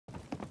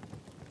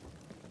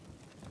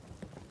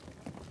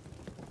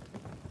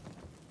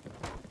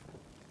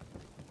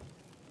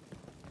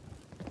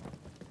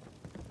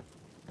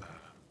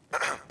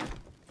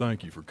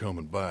Thank you for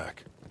coming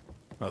back.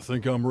 I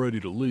think I'm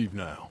ready to leave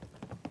now.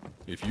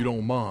 If you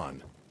don't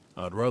mind,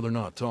 I'd rather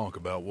not talk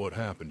about what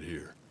happened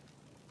here.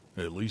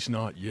 At least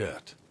not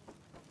yet.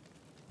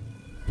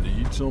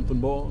 Need something,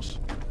 boss?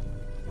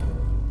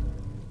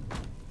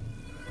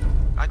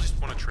 I just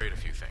want to trade a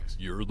few things.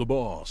 You're the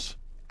boss.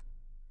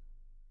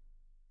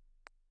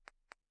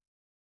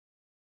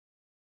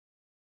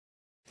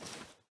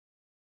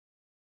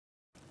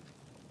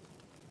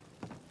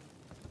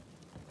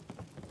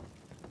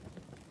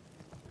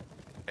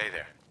 Hey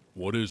there.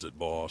 What is it,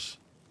 boss?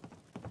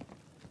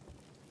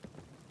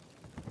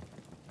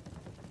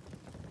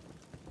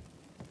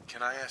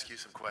 Can I ask you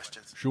some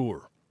questions?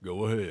 Sure,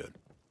 go ahead.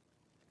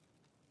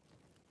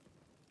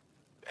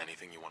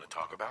 Anything you want to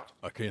talk about?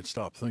 I can't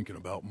stop thinking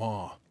about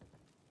Ma.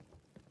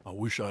 I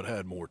wish I'd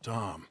had more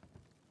time.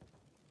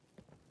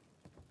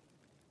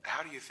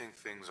 How do you think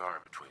things are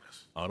between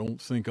us? I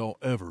don't think I'll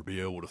ever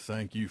be able to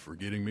thank you for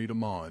getting me to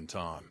Ma in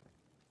time.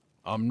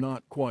 I'm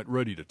not quite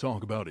ready to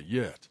talk about it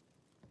yet,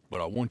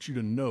 but I want you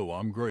to know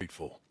I'm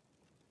grateful.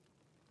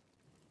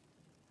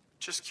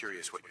 Just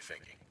curious what you're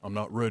thinking. I'm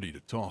not ready to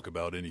talk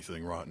about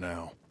anything right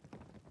now.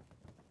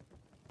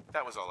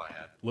 That was all I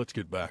had. Let's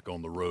get back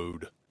on the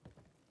road.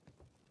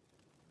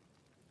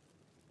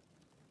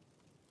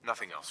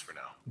 Nothing else for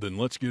now. Then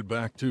let's get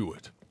back to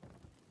it.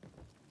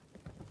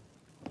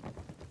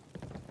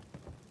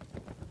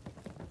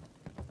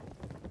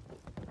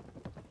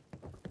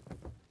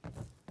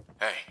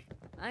 Hey.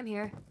 I'm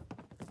here.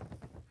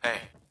 Hey.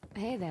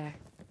 Hey there.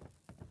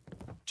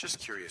 Just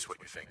curious what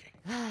you're thinking.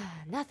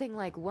 Nothing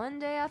like one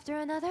day after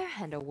another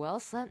and a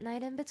well-slept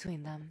night in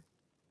between them.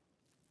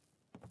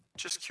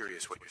 Just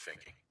curious what you're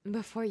thinking.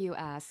 Before you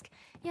ask,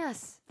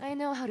 yes, I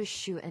know how to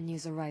shoot and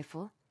use a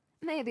rifle.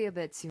 Maybe a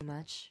bit too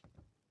much.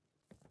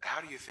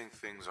 How do you think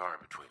things are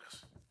between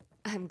us?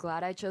 I'm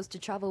glad I chose to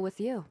travel with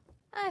you.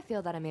 I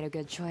feel that I made a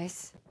good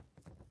choice.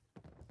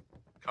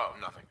 Oh,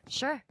 nothing.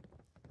 Sure.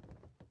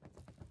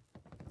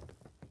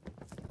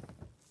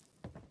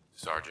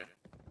 Sergeant,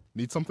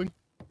 Need something?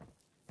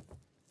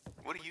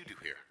 what do you do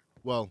here?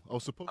 Well, I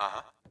was supposed.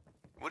 Uh-huh.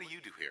 What do you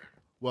do here?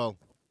 Well,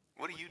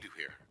 What do you do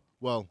here?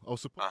 I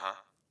was supposed. Uh-huh.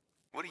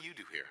 What do you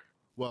do here?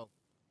 Well,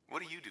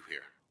 What do you do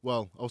here?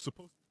 I was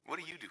supposed. What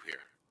do you do here?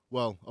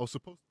 Well, I was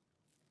supposed.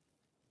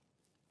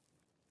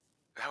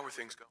 How are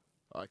things going?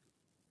 I.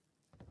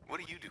 What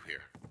do you do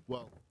here?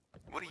 Well,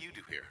 What do you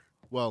do here?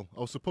 I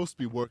was supposed to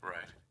be work.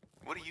 Right.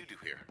 What do you do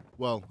here?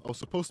 Well, I was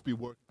supposed to be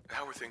work.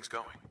 How are things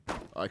going?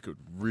 I could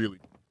really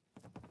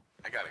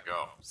I gotta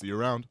go. see you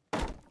around.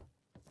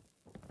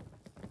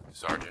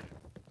 Sergeant,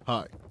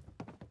 Hi.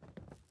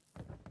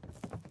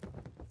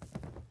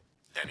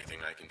 anything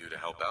I can do to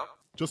help out?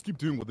 Just keep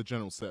doing what the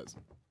general says.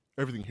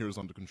 Everything here is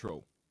under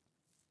control.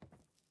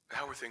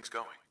 How are things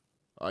going?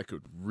 I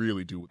could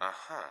really do with.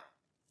 Uh-huh.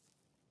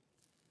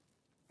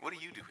 What do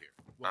you do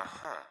here?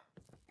 Uh-huh.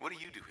 What do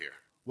you do here?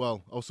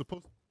 Well, I was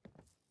supposed.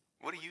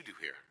 What do you do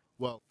here?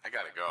 Well, I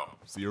gotta go.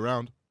 see you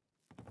around.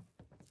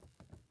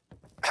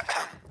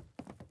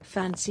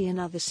 Fancy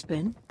another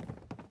spin?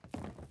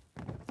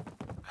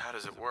 How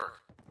does it work?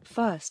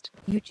 First,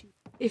 you choose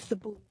if the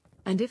ball,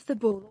 and if the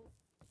ball,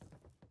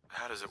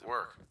 How does it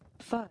work?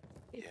 first,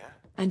 Yeah?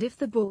 and if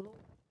the ball,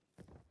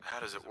 How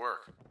does it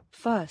work?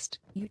 first,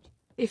 you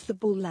if the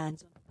ball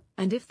lands,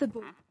 and if the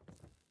ball,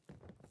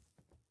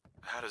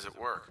 How does it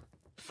work?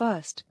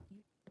 first,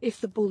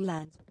 if the ball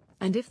lands,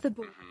 and if the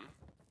ball,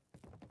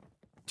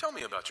 Tell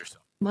me about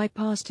yourself. my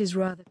past is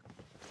rather,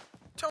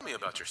 Tell me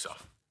about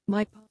yourself.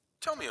 my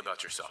Tell me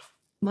about yourself.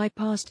 my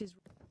past is,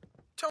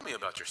 Tell me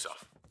about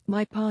yourself.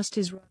 my past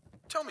is,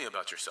 Tell me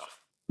about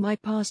yourself. my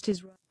past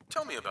is,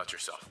 Tell me about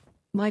yourself.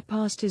 my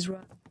past is,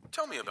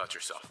 Tell me about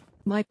yourself.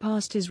 my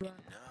past is,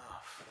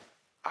 Enough.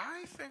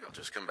 I think I'll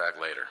just come back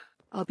later.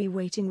 I'll be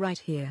waiting right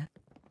here.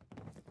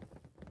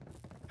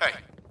 Hey,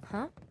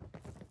 Huh?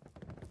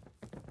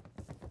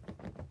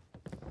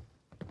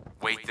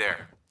 wait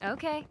there.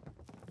 Okay.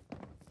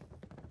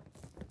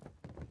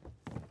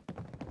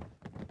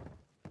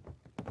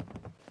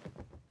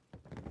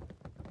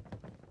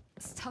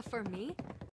 Stuff for me?